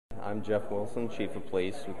I'm Jeff Wilson, Chief of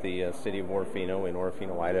Police with the City of Orofino in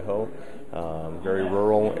Orofino, Idaho. Very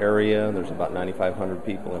rural area. There's about 9,500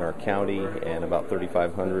 people in our county and about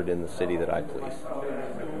 3,500 in the city that I police.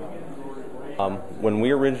 When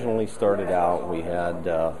we originally started out, we had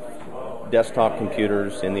desktop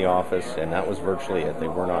computers in the office, and that was virtually it. They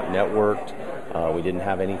were not networked. We didn't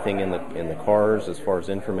have anything in the cars as far as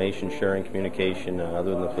information sharing, communication,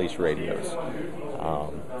 other than the police radios.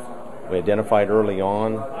 We identified early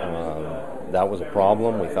on that was a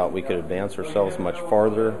problem. We thought we could advance ourselves much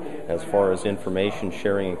farther as far as information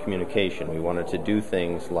sharing and communication. We wanted to do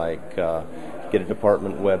things like get a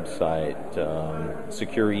department website,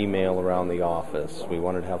 secure email around the office. We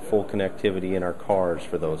wanted to have full connectivity in our cars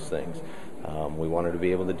for those things. We wanted to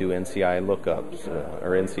be able to do NCIC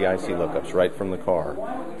lookups right from the car.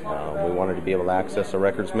 We wanted to be able to access a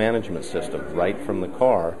records management system right from the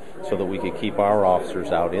car so that we could keep our officers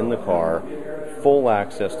out in the car, full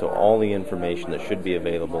access to all the information that should be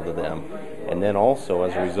available to them. And then also,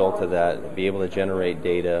 as a result of that, be able to generate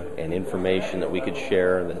data and information that we could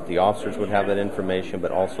share, that the officers would have that information,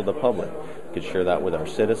 but also the public could share that with our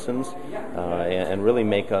citizens, and really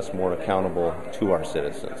make us more accountable to our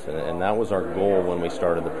citizens. And that was our goal when we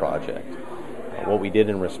started the project. What we did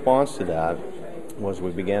in response to that was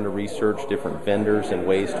we began to research different vendors and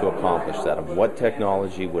ways to accomplish that, of what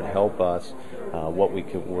technology would help us, what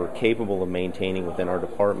were capable of maintaining within our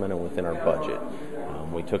department and within our budget.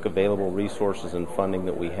 We took available resources and funding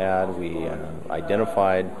that we had. We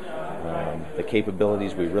identified the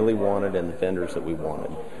capabilities we really wanted and the vendors that we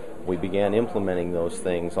wanted. We began implementing those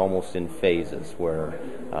things almost in phases where,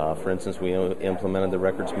 for instance, we implemented the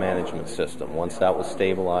records management system. Once that was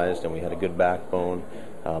stabilized and we had a good backbone,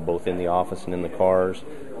 both in the office and in the cars,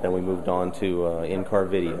 then we moved on to in-car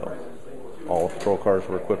video. All patrol cars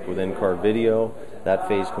were equipped with in-car video. That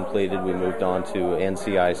phase completed, we moved on to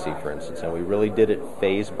NCIC, for instance, and we really did it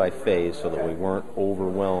phase by phase so that we weren't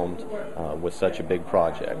overwhelmed with such a big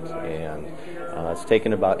project. And it's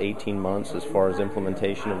taken about 18 months as far as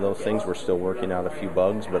implementation of those things. We're still working out a few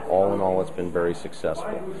bugs, but all in all, it's been very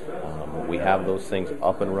successful. We have those things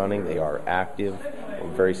up and running. They are active. We're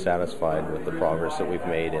very satisfied with the progress that we've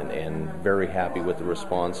made and very happy with the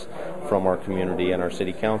response from our community and our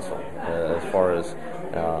city council as far as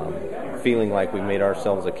feeling like we made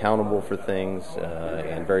ourselves accountable for things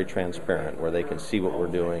and very transparent, where they can see what we're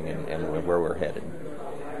doing and where we're headed.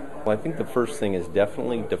 Well, I think the first thing is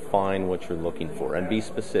definitely define what you're looking for and be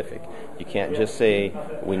specific. You can't just say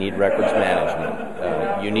we need records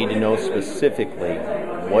management. You need to know specifically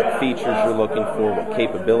what features you're looking for, what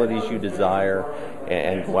capabilities you desire,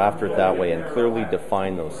 and go after it that way and clearly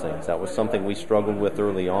define those things. That was something we struggled with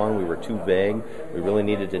early on. We were too vague. We really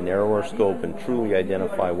needed to narrow our scope and truly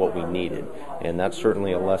identify what we needed. And that's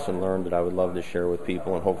certainly a lesson learned that I would love to share with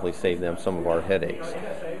people and hopefully save them some of our headaches.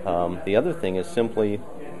 The other thing is simply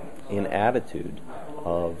in attitude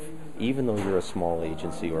of, even though you're a small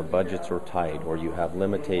agency or budgets are tight or you have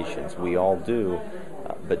limitations, we all do,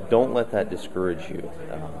 but don't let that discourage you.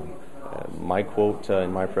 My quote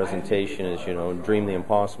in my presentation is, dream the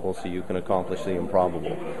impossible so you can accomplish the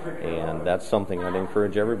improbable. And that's something I'd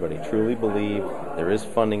encourage everybody. Truly believe there is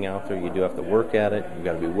funding out there. You do have to work at it. You've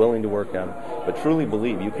got to be willing to work at it. But truly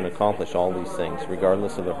believe you can accomplish all these things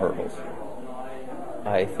regardless of the hurdles.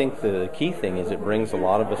 I think the key thing is it brings a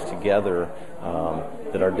lot of us together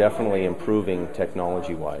that are definitely improving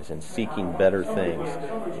technology-wise and seeking better things.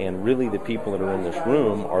 And really the people that are in this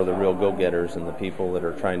room are the real go-getters and the people that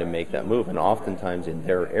are trying to make that move. And oftentimes in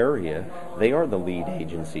their area, they are the lead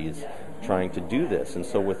agencies trying to do this. And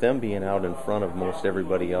so with them being out in front of most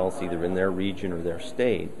everybody else, either in their region or their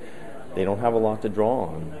state, they don't have a lot to draw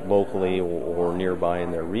on locally or nearby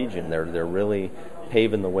in their region. They're really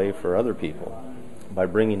paving the way for other people. By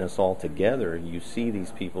bringing us all together, you see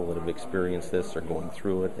these people that have experienced this, are going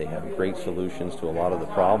through it, they have great solutions to a lot of the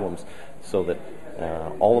problems, so that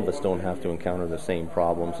all of us don't have to encounter the same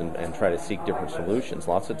problems and try to seek different solutions.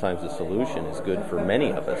 Lots of times the solution is good for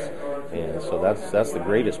many of us, and so that's the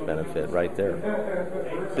greatest benefit right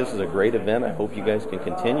there. This is a great event. I hope you guys can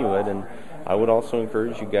continue it, and I would also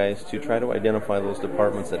encourage you guys to try to identify those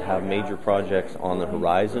departments that have major projects on the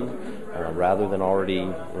horizon, rather than already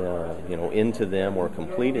into them or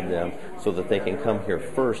completed them, so that they can come here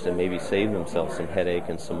first and maybe save themselves some headache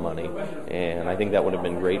and some money. And I think that would have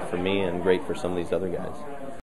been great for me and great for some of these other guys.